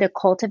begin to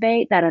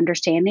cultivate that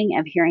understanding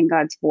of hearing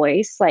God's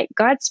voice, like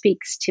God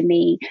speaks to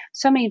me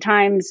so many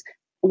times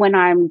when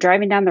I'm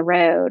driving down the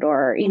road,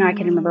 or, I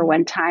can remember Mm.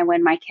 one time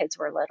when my kids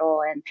were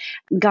little and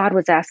God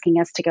was asking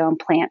us to go and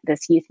plant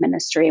this youth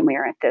ministry. And we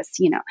were at this,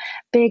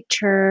 big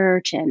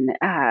church and,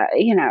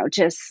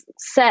 just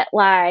set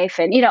life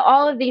and,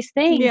 all of these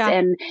things. Yeah.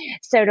 And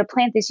so to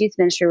plant this youth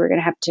ministry, we're going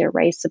to have to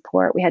raise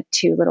support. We had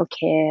two little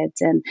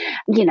kids and,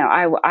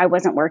 I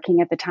wasn't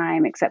working at the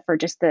time except for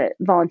just the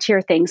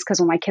volunteer things. Cause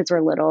when my kids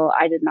were little,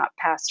 I did not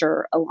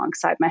pastor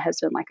alongside my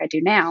husband like I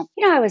do now.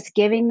 I was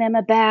giving them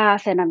a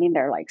bath and I mean,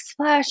 they're like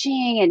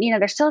splashing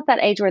and, they're still at that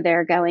age where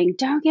they're going,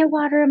 don't get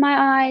water in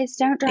my eyes,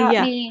 don't drop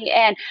Yeah. me.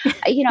 And,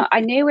 I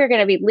knew we were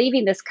going to be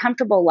leaving this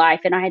comfortable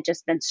life. And I had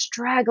just been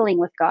struggling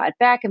with God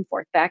back and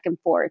forth, back and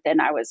forth.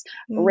 And I was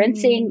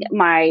rinsing Mm.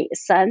 my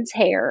son's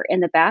hair in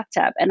the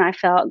bathtub. And I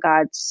felt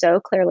God so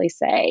clearly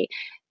say,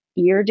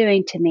 you're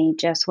doing to me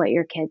just what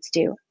your kids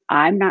do.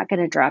 I'm not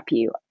going to drop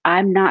you.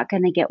 I'm not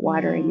going to get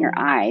water in your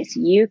Mm. eyes.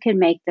 You can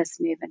make this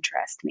move and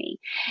trust me,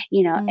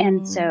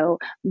 and Mm. so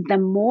the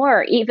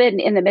more, even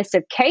in the midst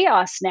of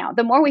chaos now,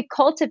 the more we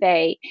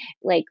cultivate,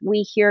 like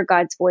we hear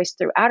God's voice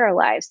throughout our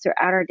lives,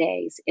 throughout our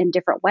days in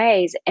different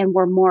ways. And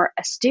we're more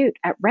astute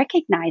at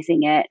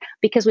recognizing it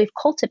because we've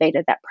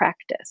cultivated that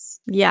practice.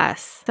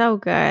 Yes. So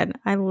good.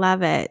 I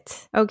love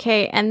it.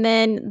 Okay. And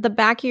then the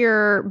back of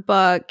your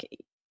book,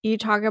 you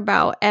talk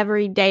about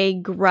everyday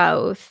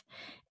growth.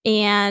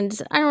 And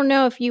I don't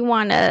know if you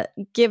want to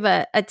give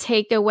a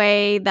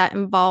takeaway that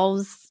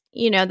involves,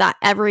 that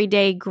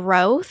everyday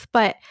growth,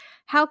 but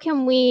how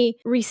can we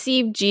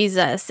receive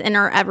Jesus in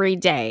our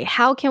everyday?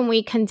 How can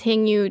we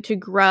continue to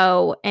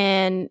grow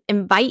and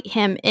invite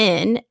him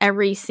in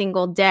every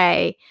single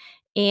day?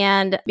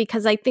 And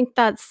because I think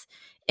that's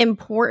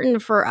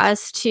important for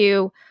us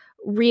to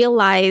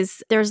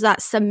realize there's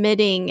that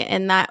submitting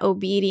and that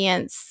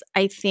obedience,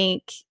 I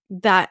think,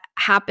 that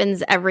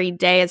happens every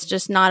day. It's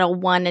just not a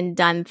one and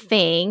done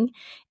thing.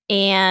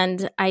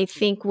 And I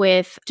think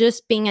with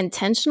just being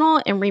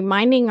intentional and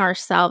reminding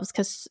ourselves,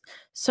 because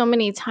so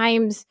many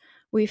times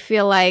we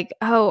feel like,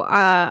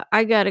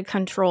 I got to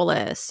control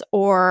this,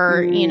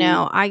 or,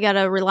 I got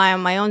to rely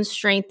on my own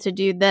strength to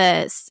do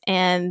this.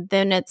 And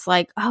then it's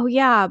like, oh,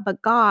 yeah,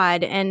 but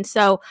God. And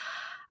so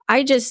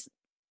I just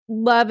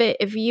love it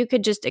if you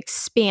could just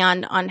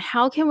expand on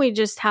how can we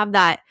just have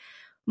that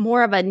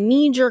more of a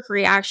knee-jerk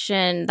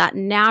reaction, that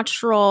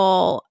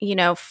natural,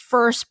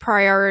 first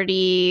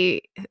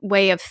priority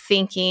way of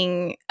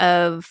thinking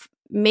of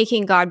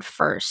making God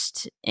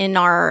first in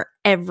our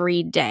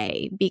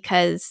everyday.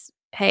 Because,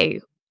 hey,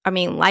 I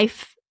mean,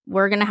 life,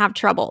 we're going to have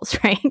troubles,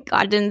 right?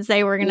 God didn't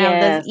say we're going to have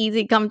this Yes,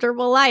 easy,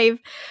 comfortable life.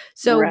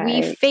 So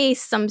we right.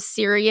 face some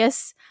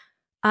serious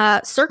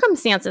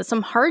circumstances,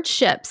 some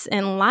hardships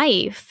in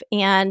life.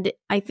 And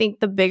I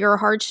think the bigger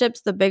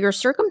hardships, the bigger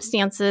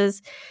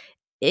circumstances,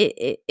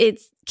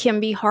 it can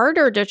be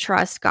harder to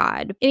trust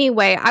God.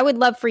 Anyway, I would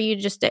love for you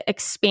just to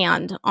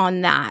expand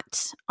on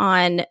that,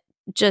 on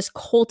just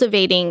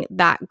cultivating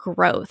that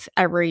growth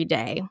every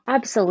day.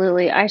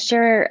 Absolutely. I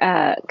share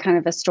kind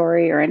of a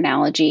story or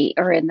analogy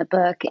or in the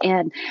book,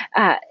 and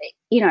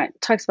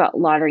it talks about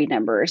lottery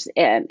numbers.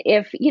 And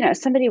if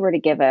somebody were to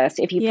give us,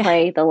 if you Yeah.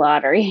 play the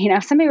lottery,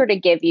 if somebody were to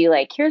give you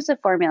like, here's a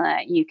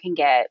formula you can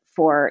get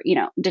for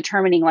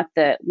determining what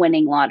the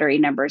winning lottery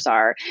numbers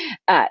are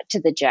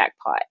to the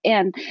jackpot.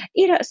 And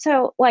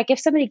so like if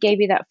somebody gave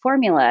you that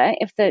formula,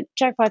 if the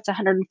jackpot's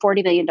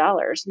 $140 million,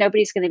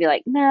 nobody's going to be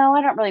like, no,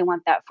 I don't really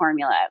want that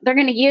formula. They're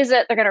going to use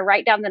it. They're going to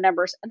write down the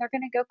numbers and they're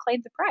going to go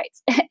claim the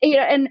prize.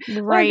 And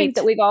one of the things Right.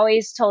 that we've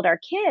always told our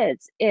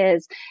kids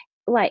is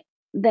like,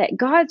 that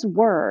God's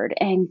word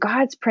and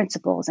God's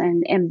principles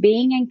and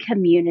being in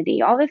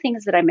community, all the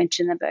things that I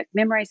mentioned in the book,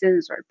 memorizing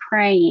his word,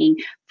 praying,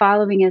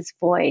 following his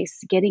voice,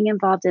 getting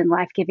involved in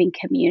life-giving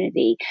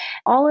community,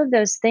 all of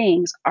those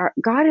things are,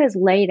 God has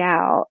laid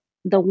out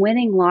the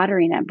winning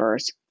lottery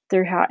numbers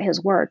throughout his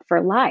word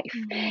for life.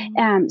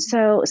 Mm.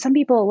 So some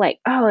people like,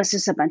 oh, it's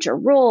just a bunch of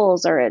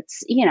rules, or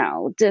it's,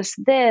 just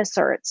this,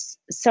 or it's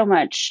so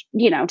much,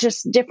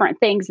 just different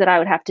things that I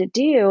would have to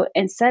do,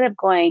 instead of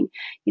going,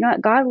 you know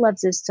what, God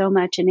loves us so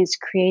much and he's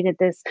created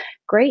this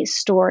great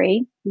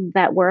story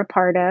that we're a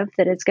part of,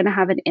 that it's going to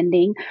have an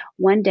ending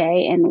one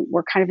day. And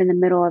we're kind of in the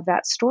middle of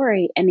that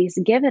story. And he's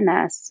given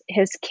us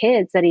his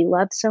kids that he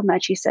loves so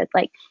much. He said,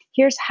 like,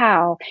 here's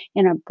how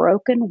in a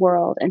broken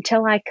world,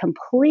 until I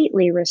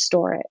completely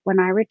restore it when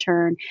I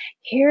return,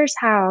 here's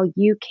how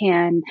you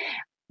can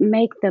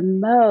make the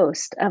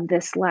most of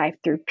this life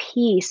through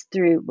peace,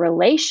 through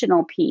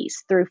relational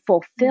peace, through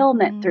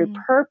fulfillment, through Mhm.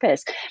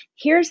 purpose.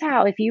 Here's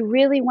how, if you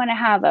really want to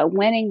have a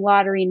winning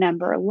lottery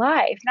number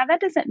life. Now,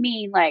 that doesn't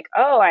mean like,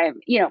 oh,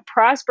 I'm,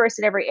 prosperous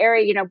in every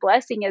area.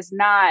 Blessing is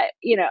not,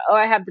 oh,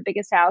 I have the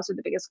biggest house or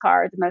the biggest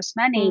car or the most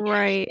money.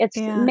 Right. It's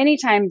Yeah. many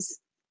times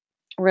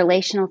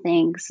relational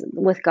things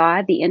with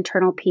God, the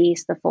internal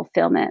peace, the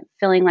fulfillment,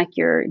 feeling like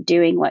you're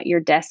doing what your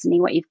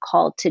destiny, what you've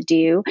called to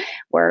do,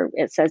 where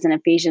it says in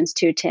Ephesians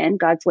 2:10,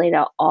 God's laid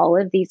out all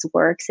of these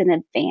works in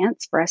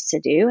advance for us to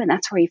do. And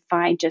that's where you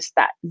find just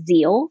that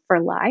zeal for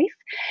life.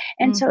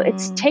 And so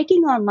it's Mhm.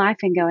 taking on life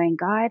and going,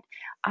 God,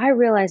 I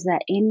realize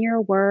that in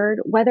your word,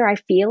 whether I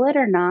feel it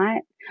or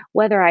not,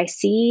 whether I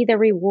see the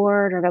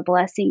reward or the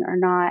blessing or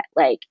not,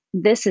 like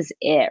this is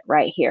it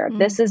right here.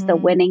 This is the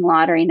winning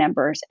lottery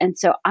numbers. And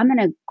so I'm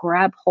going to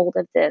grab hold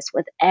of this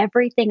with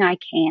everything I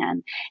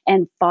can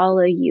and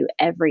follow you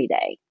every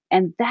day.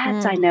 And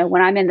that's, I know,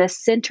 when I'm in the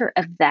center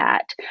of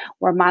that,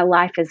 where my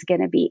life is going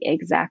to be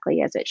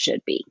exactly as it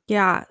should be.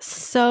 Yeah,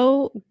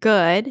 so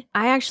good.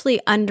 I actually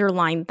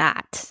underlined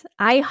that.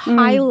 I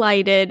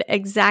highlighted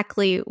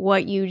exactly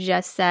what you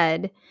just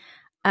said.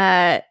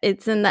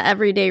 It's in the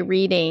everyday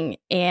reading,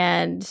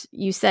 and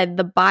you said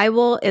the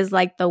Bible is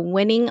like the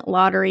winning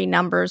lottery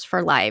numbers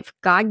for life.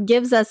 God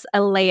gives us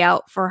a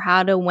layout for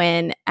how to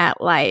win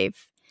at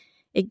life.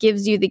 It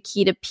gives you the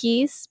key to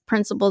peace,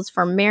 principles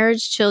for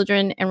marriage,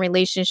 children, and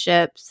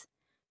relationships,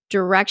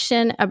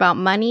 direction about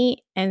money,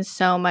 and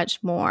so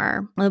much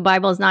more. The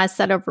Bible is not a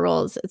set of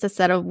rules. It's a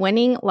set of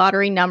winning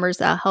lottery numbers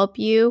that help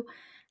you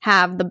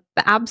have the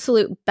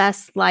absolute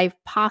best life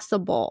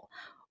possible,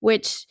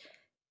 which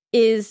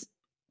is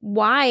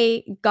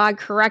why God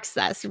corrects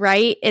us,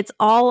 right? It's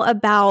all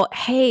about,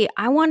 hey,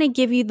 I want to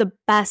give you the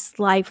best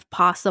life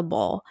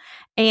possible.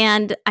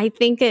 And I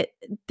think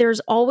there's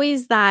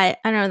always that,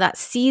 I don't know, that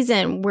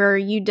season where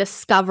you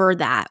discover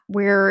that,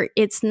 where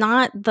it's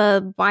not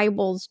the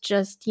Bible's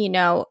just,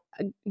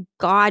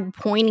 God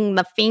pointing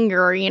the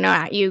finger,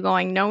 at you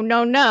going, no,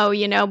 no,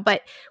 no,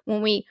 but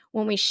when we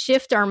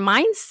shift our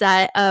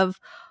mindset of,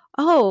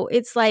 oh,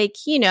 it's like,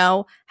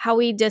 how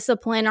we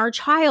discipline our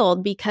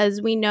child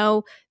because we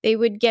know they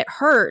would get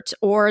hurt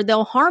or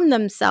they'll harm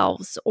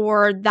themselves,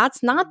 or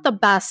that's not the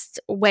best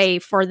way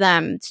for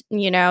them.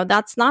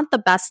 That's not the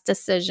best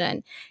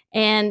decision.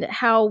 And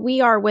how we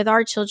are with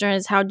our children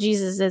is how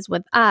Jesus is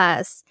with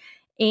us.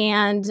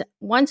 And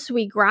once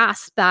we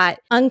grasp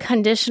that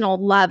unconditional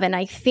love, and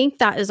I think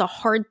that is a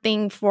hard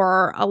thing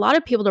for a lot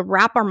of people to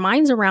wrap our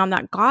minds around,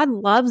 that God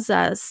loves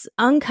us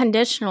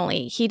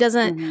unconditionally. He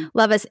doesn't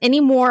love us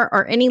any more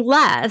or any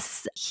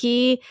less.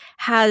 He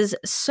has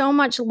so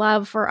much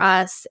love for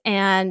us.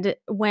 And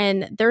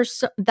when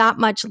there's that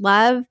much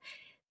love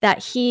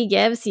that he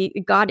gives,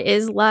 God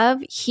is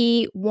love.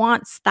 He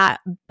wants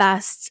that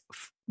best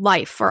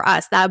life for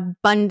us, that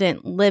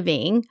abundant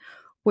living,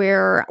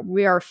 where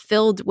we are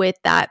filled with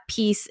that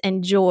peace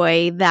and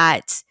joy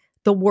that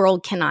the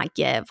world cannot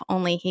give.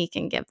 Only he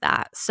can give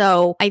that.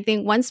 So I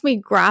think once we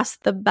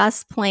grasp the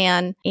best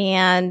plan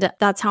and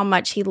that's how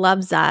much he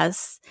loves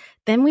us,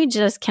 then we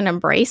just can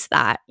embrace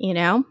that,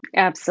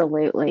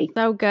 Absolutely.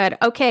 So good.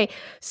 Okay.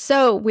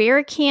 So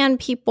where can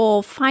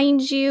people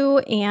find you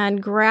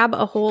and grab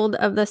a hold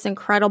of this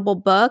incredible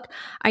book?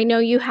 I know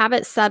you have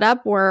it set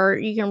up where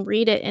you can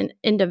read it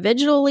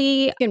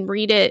individually. You can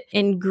read it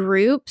in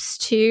groups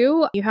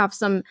too. You have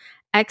some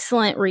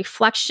excellent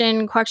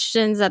reflection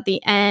questions at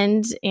the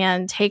end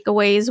and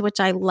takeaways, which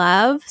I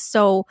love.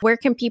 So where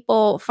can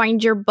people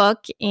find your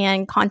book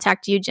and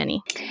contact you,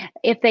 Jenny?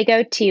 If they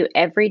go to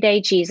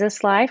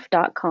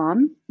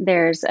everydayjesuslife.com,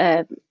 there's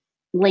a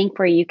link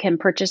where you can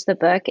purchase the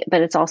book,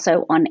 but it's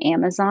also on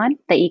Amazon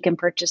that you can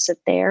purchase it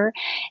there.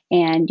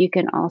 And you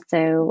can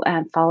also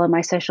follow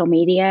my social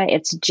media.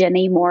 It's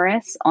Jenny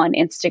Morris on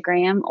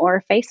Instagram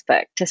or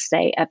Facebook to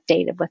stay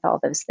updated with all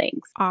those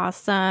things.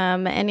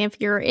 Awesome. And if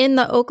you're in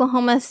the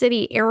Oklahoma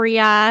City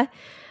area,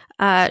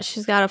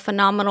 she's got a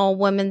phenomenal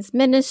women's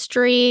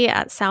ministry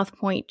at South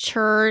Point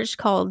Church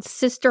called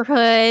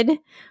Sisterhood,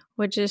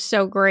 which is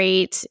so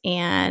great,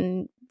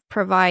 and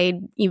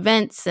provide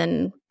events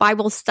and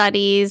Bible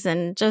studies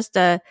and just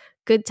a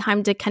good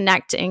time to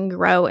connect and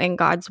grow in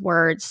God's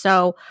word.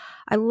 So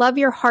I love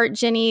your heart,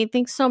 Jenny.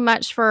 Thanks so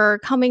much for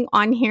coming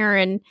on here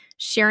and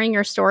sharing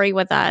your story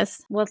with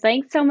us. Well,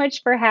 thanks so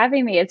much for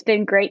having me. It's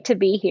been great to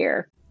be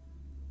here.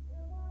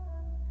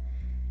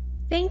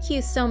 Thank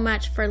you so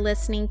much for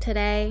listening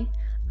today.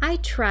 I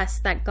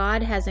trust that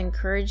God has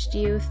encouraged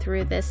you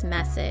through this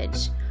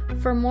message.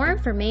 For more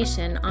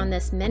information on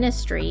this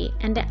ministry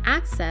and to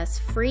access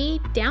free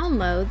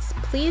downloads,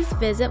 please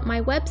visit my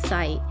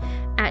website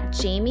at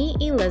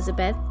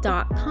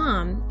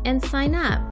jamieelizabeth.com and sign up.